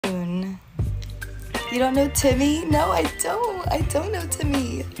You don't know Timmy? No, I don't. I don't know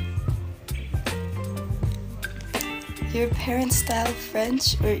Timmy. Your parents style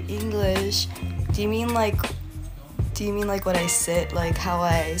French or English? Do you mean like what I sit, like how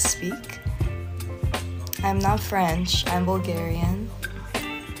I speak? I'm not French, I'm Bulgarian.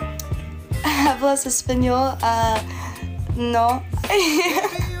 Hablas español? No.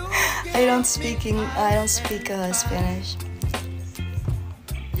 I don't speak Spanish.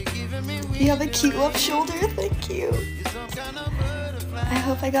 You have a cute left shoulder, thank you. I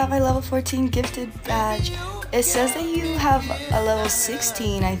hope I got my level 14 gifted badge. It says that you have a level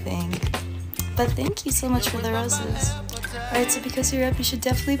 16, I think. But thank you so much for the roses. Alright, so because you're up, you should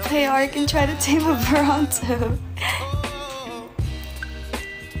definitely play Ark and try to tame a Bronto.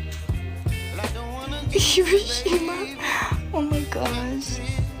 Hiroshima? Oh my gosh.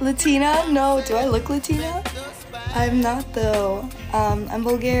 Latina? No, do I look Latina? I'm not though. I'm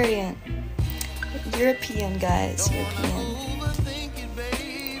Bulgarian. European, guys. European.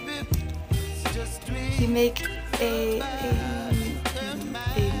 You make a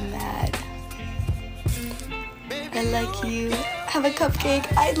mad. I like you. Have a cupcake.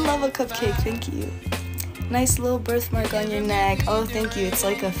 I love a cupcake. Thank you. Nice little birthmark on your neck. Oh, thank you. It's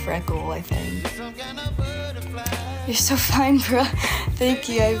like a freckle, I think. You're so fine, bro. Thank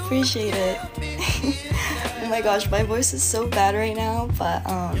you. I appreciate it. Oh my gosh, my voice is so bad right now, but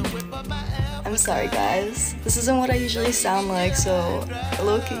I'm sorry, guys. This isn't what I usually sound like, so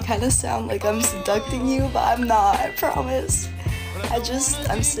low-key kind of sound like I'm seducting you, but I'm not, I promise.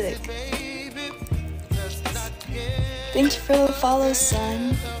 I'm sick. Thank you for the follow,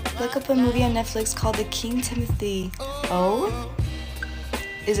 son. Look up a movie on Netflix called The King Timothy. Oh?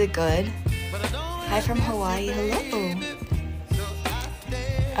 Is it good? Hi from Hawaii, hello.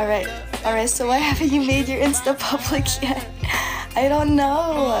 Alright, so why haven't you made your Insta public yet? I don't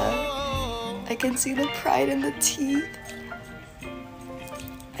know. I can see the pride in the teeth.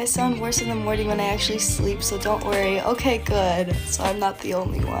 I sound worse in the morning when I actually sleep, so don't worry. Okay, good. So I'm not the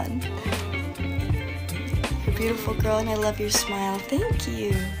only one. You're a beautiful girl and I love your smile. Thank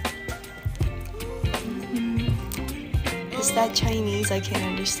you. Is that Chinese? I can't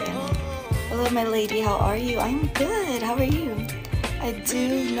understand it. Hello, my lady. How are you? I'm good. How are you? I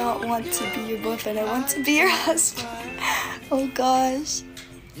do not want to be your boyfriend. I want to be your husband. Oh gosh.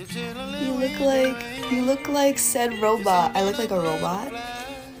 You look like said robot. I look like a robot.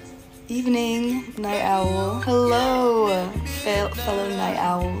 Evening, night owl. Hello, fellow night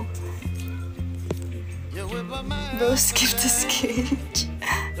owl. Bro, skipped a sketch.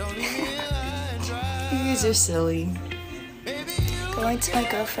 You guys are silly. Going to my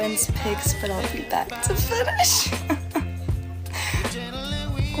girlfriend's pics, but I'll be back to finish.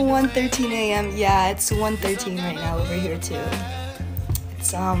 1:13 a.m. Yeah, it's 1:13 right now over here too.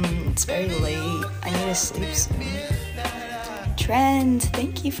 It's very late. I need to sleep soon. Trend,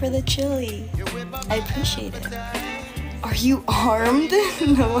 thank you for the chili. I appreciate it. Are you armed?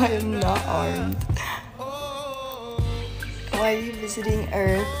 No, I am not armed. Why are you visiting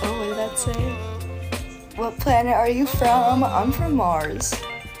Earth? Oh, what did that say? What planet are you from? I'm from Mars.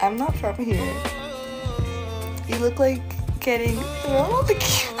 I'm not from here. You look like getting thrown on the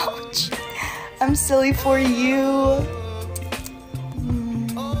couch. I'm silly for you.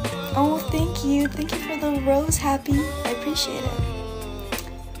 Oh, thank you. Thank you for the rose, Happy. I appreciate it.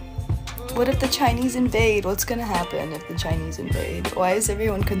 What if the Chinese invade? What's gonna happen if the Chinese invade? Why is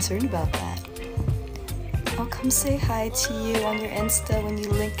everyone concerned about that? I'll come say hi to you on your Insta when you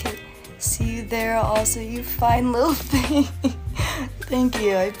link it. See you there also, you fine little thing. Thank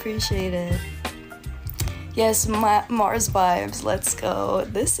you, I appreciate it. Yes, Mars vibes, let's go.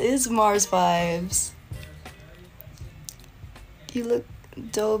 This is Mars vibes. You look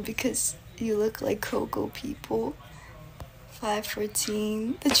dope because you look like Coco people.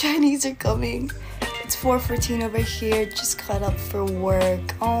 5:14. The Chinese are coming. It's 4:14 over here. Just got up for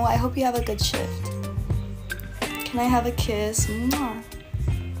work. Oh, I hope you have a good shift. Can I have a kiss? Mwah.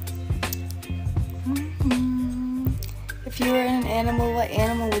 If you were an animal, what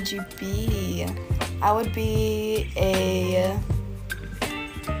animal would you be? I would be a...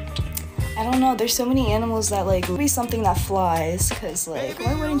 I don't know, there's so many animals that like, be something that flies, cause like,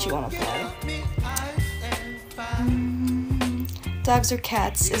 why wouldn't you want to fly? Dogs or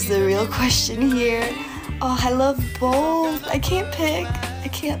cats is the real question here. Oh, I love both. I can't pick.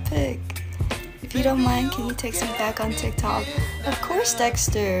 If you don't mind, can you text me back on TikTok? Of course,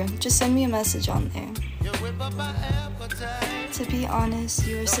 Dexter. Just send me a message on there. To be honest,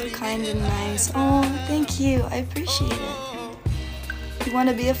 you are so kind and nice. Oh, thank you. I appreciate it. You want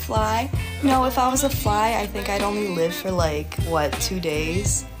to be a fly? No, if I was a fly, I think I'd only live for like, what, 2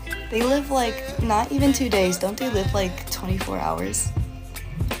 days? They live like not even 2 days. Don't they live like 24 hours?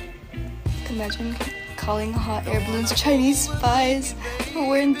 Imagine calling hot air balloons Chinese spies.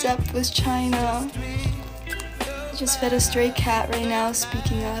 We're in depth with China. I just fed a stray cat right now,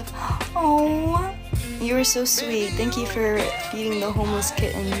 speaking of. Oh, you were so sweet. Thank you for feeding the homeless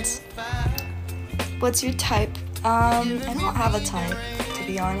kittens. What's your type? I don't have a type, to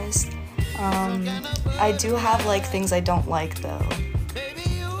be honest. I do have like things I don't like though.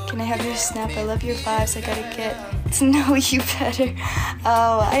 Can I have your snap? I love your vibes. I gotta get to know you better.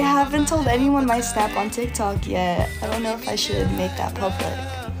 Oh, I haven't told anyone my snap on TikTok yet. I don't know if I should make that public.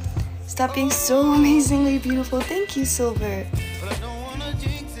 Stop being so amazingly beautiful. Thank you, Silver.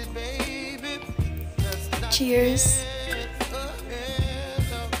 Cheers.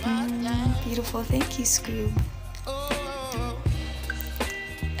 Beautiful. Thank you, Scoob.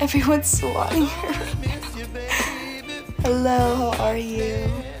 Everyone's swatting her right now. Hello, how are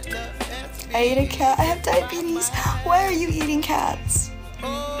you? I ate a cat. I have diabetes. Why are you eating cats?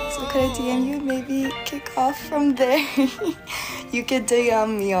 So could I DM you? Maybe kick off from there. You could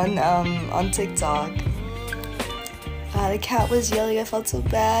DM me on TikTok. The cat was yelling. I felt so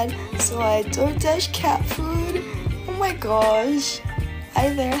bad, so I DoorDash cat food. Oh my gosh. Hi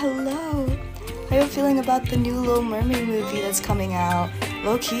there. Hello. How are you feeling about the new Little Mermaid movie that's coming out?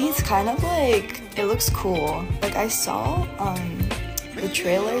 Low-key, it's kind of like, it looks cool. Like I saw the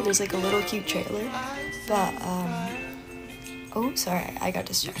trailer, there's like a little cute trailer, but oh sorry, I got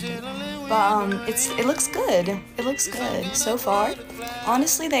distracted. But it looks good. It looks good so far.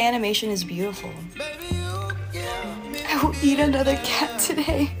 Honestly, the animation is beautiful. I will eat another cat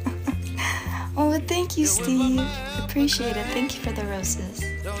today. Oh, but thank you, Steve. Appreciate it. Thank you for the roses.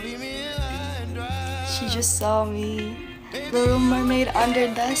 She just saw me. Little Mermaid under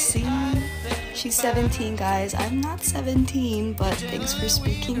the sea. She's 17, guys. I'm not 17, but thanks for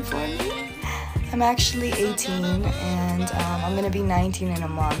speaking for me. I'm actually 18, and I'm gonna be 19 in a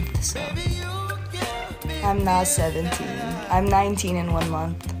month, so I'm not 17. I'm 19 in 1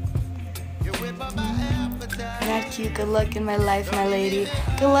 month. Not cute. Good luck in my life, my lady.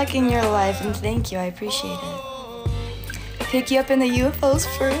 Good luck in your life, and thank you. I appreciate it. Pick you up in the UFOs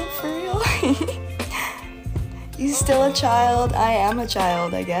for real. You still a child? I am a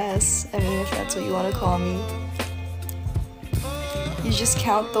child, I guess. I mean, if that's what you want to call me. You just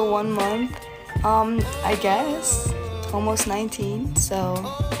count the 1 month? I guess. Almost 19, so.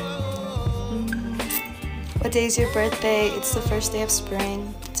 What day is your birthday? It's the first day of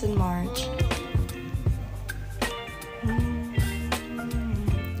spring. It's in March.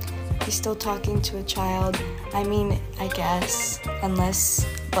 You're still talking to a child? I mean, I guess.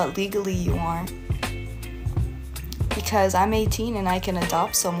 But legally you aren't. Because I'm 18 and I can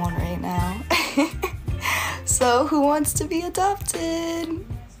adopt someone right now. So who wants to be adopted?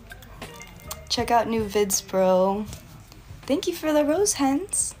 Check out new vids, bro. Thank you for the rose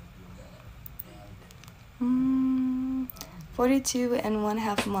hens. 42 and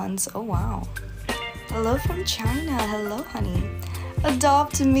 1/2 months. Oh wow. Hello from China. Hello, honey.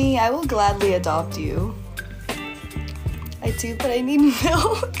 Adopt me. I will gladly adopt you. I do, but I need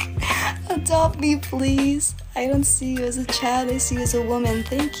milk. Adopt me, please. I don't see you as a child, I see you as a woman.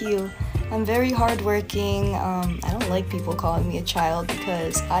 Thank you. I'm very hardworking. I don't like people calling me a child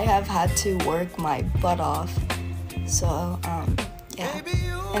because I have had to work my butt off. So, yeah.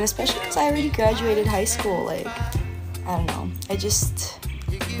 And especially because I already graduated high school, like, I don't know.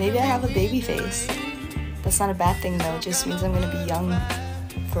 Maybe I have a baby face. That's not a bad thing though, it just means I'm gonna be young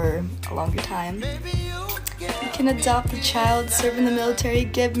for a longer time. You can adopt a child, serve in the military,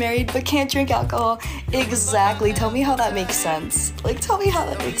 get married, but can't drink alcohol. Exactly. Tell me how that makes sense. Like, tell me how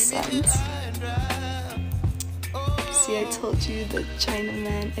that makes sense. See, I told you the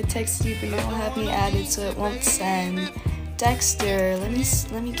Chinaman. I texted you, but you don't have me added, so it won't send. Dexter, let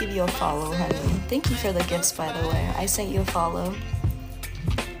me give you a follow, honey. Thank you for the gifts, by the way. I sent you a follow.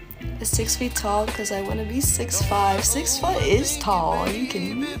 Is 6 feet tall? Because I want to be 6'5". 6 foot is tall. Are you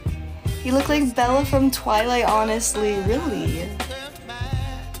kidding me? You look like Bella from Twilight, honestly. Really?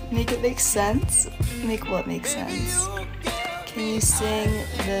 Make it make sense? Make what make sense? Can you sing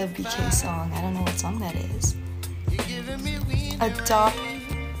the BK song? I don't know what song that is.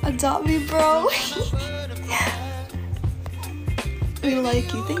 Adopt me, bro. We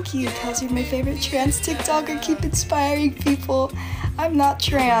like you. Thank you. Because you're my favorite trans TikToker. Keep inspiring people. I'm not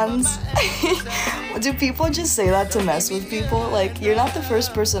trans. Do people just say that to mess with people? Like, you're not the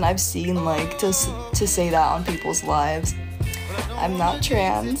first person I've seen, like, to say that on people's lives. I'm not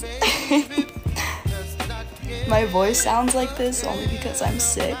trans. My voice sounds like this only because I'm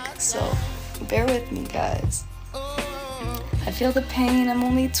sick, so bear with me, guys. I feel the pain, I'm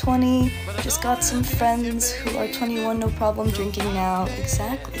only 20. Just got some friends who are 21, no problem drinking now.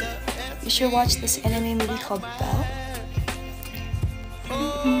 Exactly. You should watch this anime movie called Belle.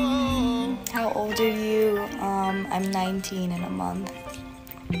 How old are you? I'm 19 in a month.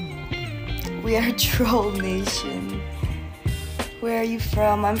 We are Troll Nation. Where are you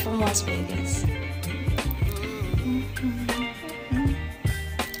from? I'm from Las Vegas.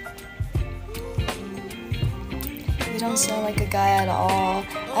 You don't sound like a guy at all.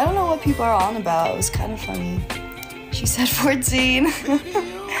 I don't know what people are on about. It was kind of funny. She said 14.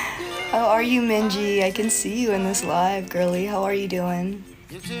 How are you, Minji? I can see you in this live, girly. How are you doing?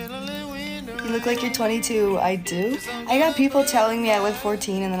 You look like you're 22. I do? I got people telling me I look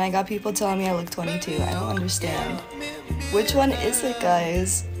 14, and then I got people telling me I look 22. I don't understand. Which one is it,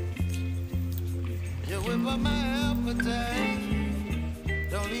 guys?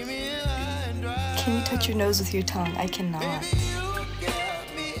 Can you touch your nose with your tongue? I cannot.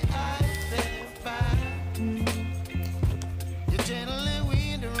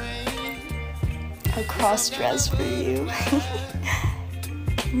 A cross dress for you.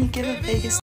 Can you give a Vegas